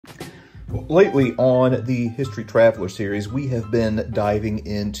Lately on the History Traveler series, we have been diving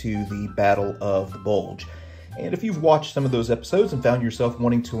into the Battle of the Bulge. And if you've watched some of those episodes and found yourself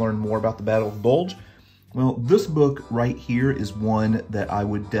wanting to learn more about the Battle of the Bulge, well, this book right here is one that I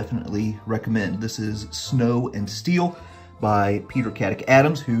would definitely recommend. This is Snow and Steel by Peter Caddick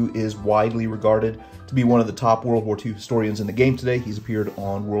Adams, who is widely regarded to be one of the top World War II historians in the game today. He's appeared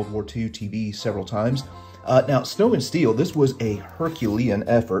on World War II TV several times. Now, Snow and Steel, this was a Herculean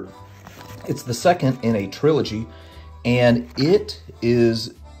effort. It's the second in a trilogy, and it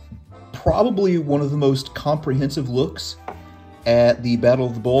is probably one of the most comprehensive looks at the Battle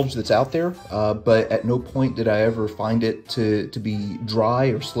of the Bulge that's out there, but at no point did I ever find it to be dry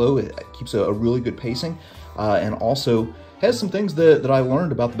or slow. It keeps a really good pacing, and also has some things that I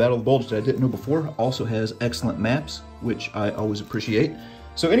learned about the Battle of the Bulge that I didn't know before. Also has excellent maps, which I always appreciate.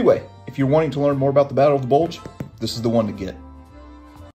 So anyway, if you're wanting to learn more about the Battle of the Bulge, this is the one to get.